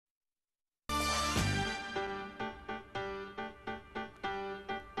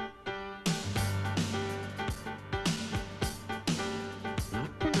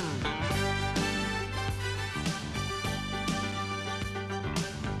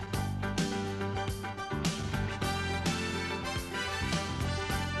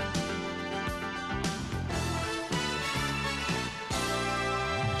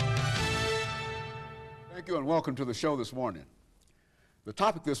you and welcome to the show this morning. The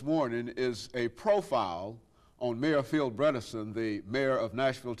topic this morning is a profile on Mayor PBredesen, the mayor of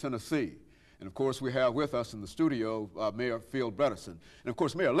Nashville, Tennessee. And of course, we have with us in the studio Mayor PBredesen. And of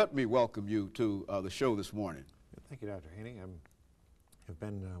course, Mayor, let me welcome you to the show this morning. Thank you, Dr. Haney. I've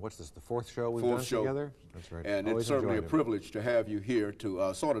been, what's this, the fourth show we've done together? That's right. And it's certainly a privilege to have you here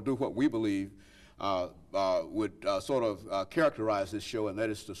to sort of do what we believe would sort of characterize this show, and that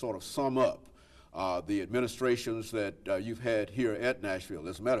is to sort of sum up the administrations that you've had here at Nashville.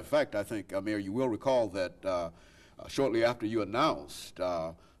 As a matter of fact, I think, Mayor, you will recall that shortly after you announced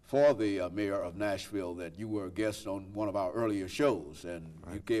for the mayor of Nashville that you were a guest on one of our earlier shows, and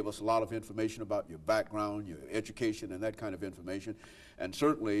you gave us a lot of information about your background, your education, and that kind of information. And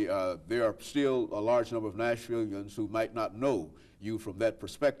certainly there are still a large number of Nashvillians who might not know you from that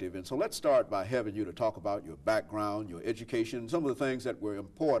perspective. And so let's start by having you to talk about your background, your education, some of the things that were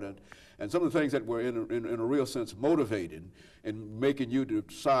important, and some of the things that were in a real sense motivating in making you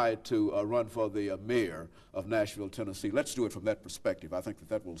decide to run for the mayor of Nashville, Tennessee. Let's do it from that perspective. I think that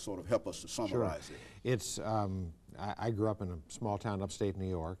that will sort of help us to summarize it. It's, I grew up in a small town upstate New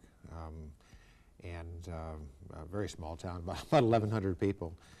York, and a very small town, about 1,100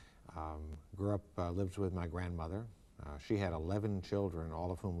 people. Grew up, lived with my grandmother. She had 11 children,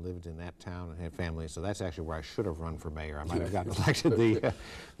 all of whom lived in that town and had families, so that's actually where I should have run for mayor. I might have gotten elected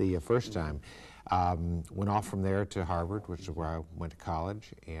the first time. Went off from there to Harvard, which is where I went to college,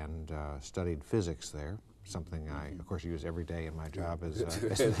 and studied physics there, something I, of course, use every day in my job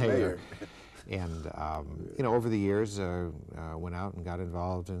as mayor. And you know, over the years, went out and got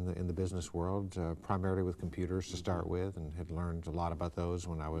involved in the business world, primarily with computers to start with, and had learned a lot about those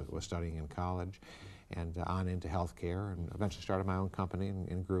when I was studying in college, and on into healthcare, and eventually started my own company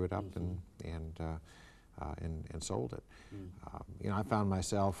and grew it up and sold it. You know, I found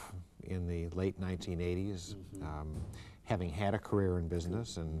myself in the late 1980s having had a career in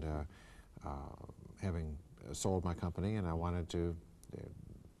business and having sold my company, and I wanted to,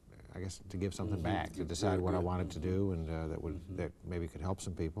 I guess, to give something back, to decide what I wanted to do, and that maybe could help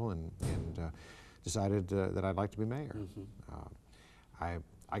some people, and decided that I'd like to be mayor.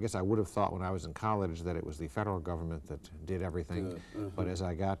 I guess I would have thought when I was in college that it was the federal government that did everything, but as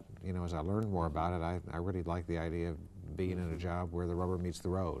I got, you know, as I learned more about it, I really liked the idea of being in a job where the rubber meets the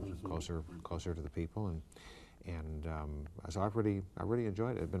road, closer to the people, and so I've really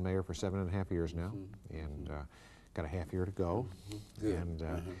enjoyed it. I've been mayor for 7.5 years now, and got a half year to go, and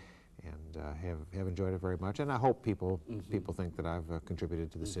have enjoyed it very much, and I hope people think that I've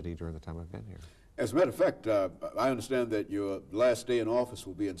contributed to the city during the time I've been here. As a matter of fact, I understand that your last day in office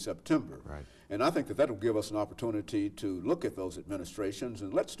will be in September. Right. And I think that will give us an opportunity to look at those administrations,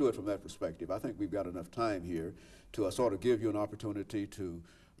 and let's do it from that perspective. I think we've got enough time here to sort of give you an opportunity to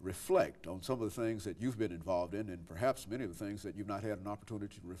reflect on some of the things that you've been involved in, and perhaps many of the things that you've not had an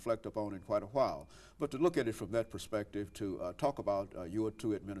opportunity to reflect upon in quite a while. But to look at it from that perspective, to talk about your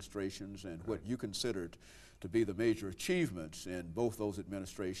two administrations and what you considered to be the major achievements in both those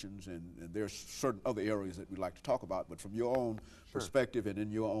administrations, and there's certain other areas that we'd like to talk about, but from your own perspective and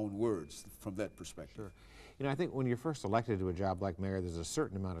in your own words, from that perspective. Sure. You know, I think when you're first elected to a job like mayor, there's a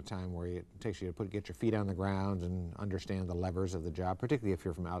certain amount of time where it takes you to get your feet on the ground and understand the levers of the job, particularly if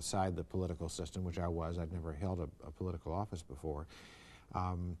you're from outside the political system, which I was. I'd never held a political office before.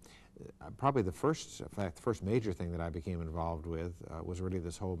 Probably the first major thing that I became involved with was really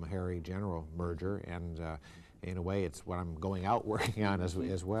this whole Meharry General merger, and in a way it's what I'm going out working on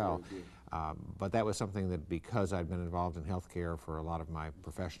as well. But that was something that, because I'd been involved in healthcare for a lot of my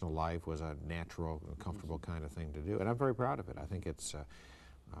professional life, was a natural, comfortable kind of thing to do, and I'm very proud of it. I think it's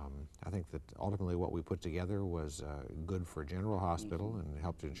I think that ultimately what we put together was good for General Hospital and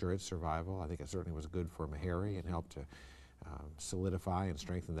helped to ensure its survival. I think it certainly was good for Meharry and helped to solidify and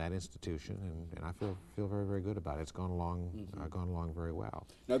strengthen that institution, and I feel very, very good about it. It's gone along very well.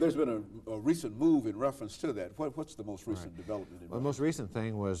 Now, there's been a recent move in reference to that. What's the most recent development? Well, the most recent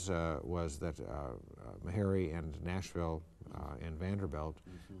thing was that Meharry and Nashville and Vanderbilt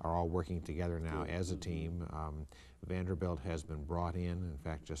are all working together now as a team. Vanderbilt has been brought in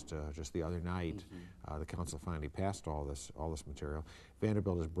fact, just the other night, the council finally passed all this material.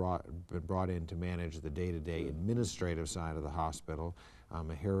 Vanderbilt has been brought in to manage the day-to-day administrative side of the hospital.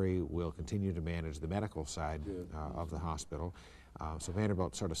 Meharry will continue to manage the medical side of the hospital. So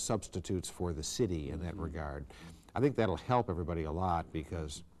Vanderbilt sort of substitutes for the city in that regard. I think that'll help everybody a lot,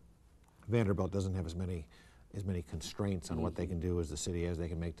 because Vanderbilt doesn't have as many constraints on what they can do as the city has. They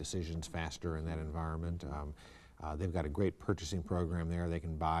can make decisions faster in that environment. They've got a great purchasing program there. They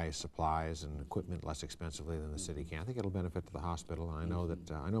can buy supplies and equipment less expensively than the city can. I think it'll benefit to the hospital, and I know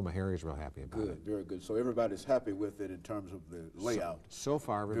that I know Meharry's real happy about it. Good, very good. So everybody's happy with it in terms of the layout. So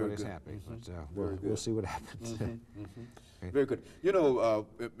far, everybody's happy, but we'll see what happens. Right. Very good. You know,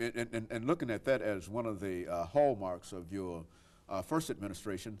 and looking at that as one of the hallmarks of your first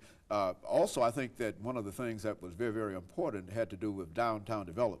administration, also I think that one of the things that was very, very important had to do with downtown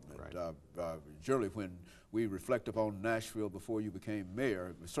development. Right. Generally, when we reflect upon Nashville before you became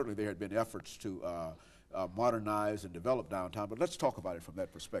mayor, certainly there had been efforts to modernize and develop downtown, but let's talk about it from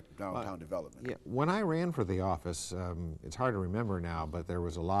that perspective, downtown development. Yeah, when I ran for the office, it's hard to remember now, but there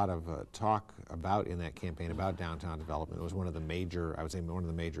was a lot of talk about in that campaign about downtown development. It was one of the major, I would say one of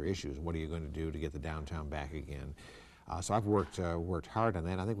the major issues. What are you going to do to get the downtown back again? So I've worked hard on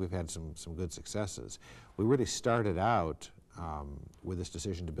that. I think we've had some good successes. We really started out with this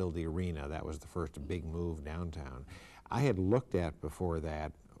decision to build the arena. That was the first big move downtown. I had looked at before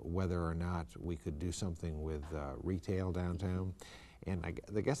that whether or not we could do something with retail downtown, and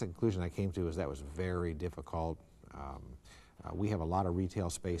I guess the conclusion I came to is that was very difficult. We have a lot of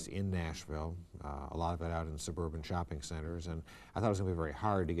retail space in Nashville, a lot of it out in suburban shopping centers, and I thought it was going to be very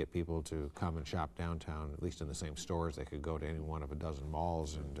hard to get people to come and shop downtown, at least in the same stores. They could go to any one of a dozen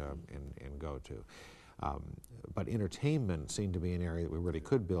malls and go to. But entertainment seemed to be an area that we really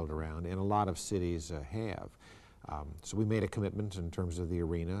could build around, and a lot of cities have. So we made a commitment in terms of the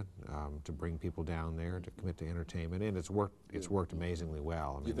arena to bring people down there, to commit to entertainment, and it's worked amazingly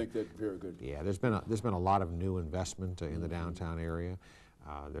well. I mean, you think that's very good? Yeah, there's been a lot of new investment in the downtown area.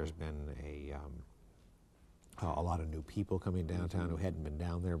 There's been a lot of new people coming downtown who hadn't been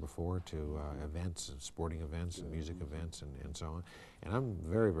down there before to events, and sporting events, and music events, and so on. And I'm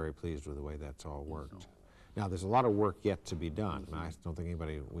very, very pleased with the way that's all worked. Now, there's a lot of work yet to be done. I don't think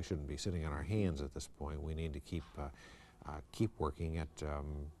we shouldn't be sitting on our hands at this point. We need to keep working at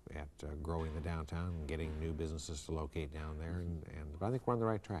growing the downtown and getting new businesses to locate down there, but I think we're on the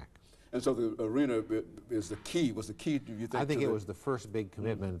right track. And so the arena was the key, do you think? I think it was the first big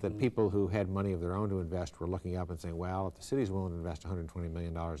commitment that people who had money of their own to invest were looking up and saying, well, if the city's willing to invest $120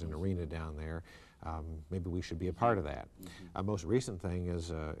 million in an arena down there, maybe we should be a part of that. Most recent thing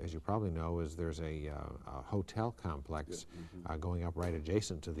is, as you probably know, is there's a hotel complex going up right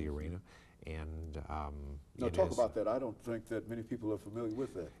adjacent to the arena. And now talk about that. I don't think that many people are familiar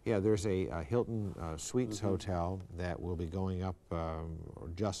with that. Yeah, there's a Hilton Suites hotel that will be going up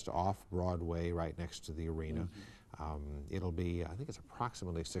just off Broadway right next to the arena. It'll be, I think it's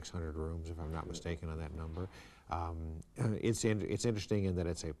approximately 600 rooms, if I'm not mistaken on that number. It's interesting in that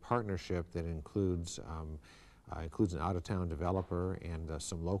it's a partnership that includes an out-of-town developer and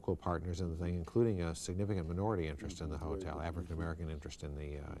some local partners in the thing, including a significant minority interest in the hotel, African-American interest in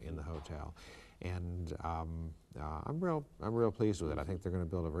the hotel. And I'm real pleased with it. I think they're going to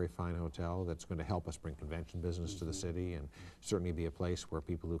build a very fine hotel that's going to help us bring convention business to the city, and certainly be a place where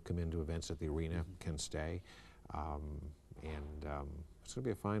people who come into events at the arena can stay. It's going to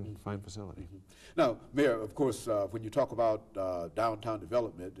be a fine facility. Now, Mayor, of course, when you talk about downtown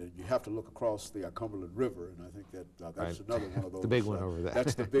development, you have to look across the Cumberland River, and I think that that's another one of those. The big one over there.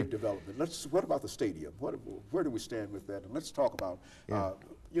 That's the big development. What about the stadium? Where do we stand with that? And let's talk about,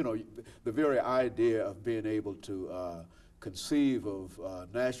 you know, the very idea of being able to conceive of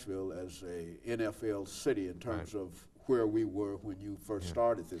Nashville as a NFL city in terms of where we were when you first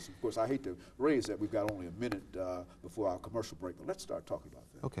started this. Of course, I hate to raise that. We've got only a minute before our commercial break, but let's start talking about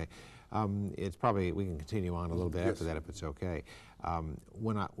that. Okay. It's probably, we can continue on a little bit after that if it's okay.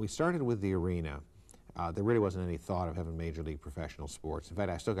 When we started with the arena, there really wasn't any thought of having Major League professional sports. In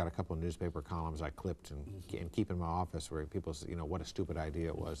fact, I still got a couple of newspaper columns I clipped and keep in my office where people say, you know, what a stupid idea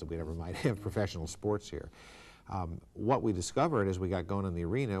it was that we ever might have professional sports here. What we discovered as we got going in the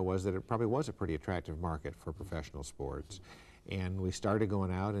arena was that it probably was a pretty attractive market for professional sports. And we started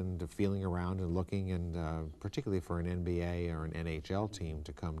going out and feeling around and looking, and particularly for an NBA or an NHL team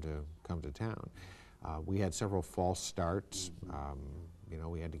to come to town. We had several false starts. You know,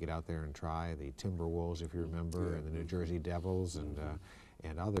 we had to get out there and try the Timberwolves, if you remember, and the New Jersey Devils,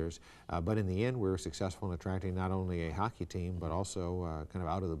 and others. But in the end, we were successful in attracting not only a hockey team, but also kind of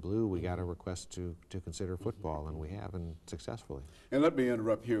out of the blue, we got a request to consider football, and we have, and successfully. And let me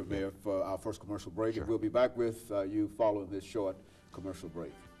interrupt here, Mayor, for our first commercial break. Sure. And we'll be back with you following this short commercial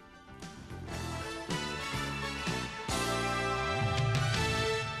break.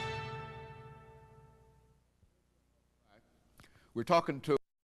 We're talking to